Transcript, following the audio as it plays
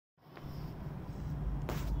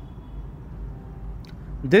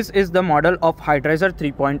This is the model of Hydra-i-zer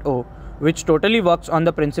 3.0, which totally works on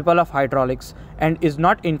the principle of hydraulics and is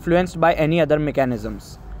not influenced by any other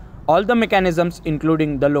mechanisms. All the mechanisms,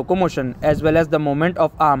 including the locomotion as well as the movement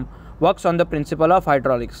of arm, works on the principle of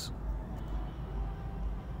hydraulics.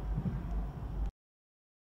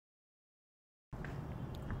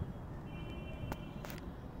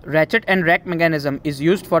 Ratchet and rack mechanism is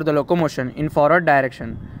used for the locomotion in forward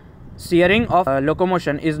direction. Steering of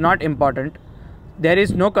locomotion is not important. There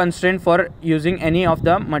is no constraint for using any of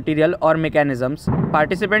the material or mechanisms.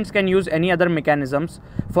 Participants can use any other mechanisms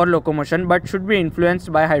for locomotion but should be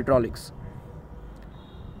influenced by hydraulics.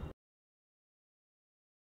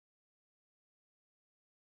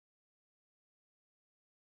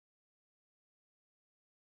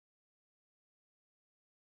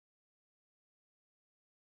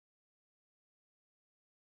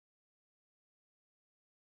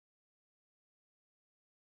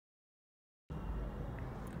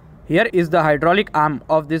 Here is the hydraulic arm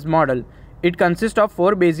of this model. It consists of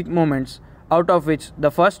 4 basic movements, out of which the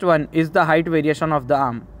first one is the height variation of the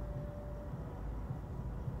arm.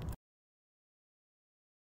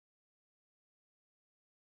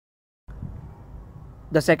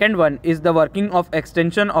 The second one is the working of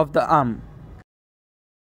extension of the arm.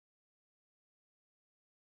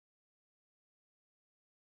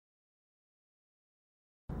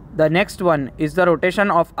 The next one is the rotation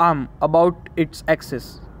of arm about its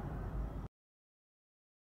axis.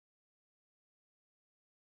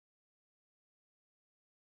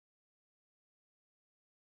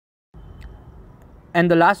 And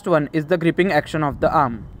the last one is the gripping action of the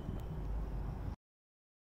arm.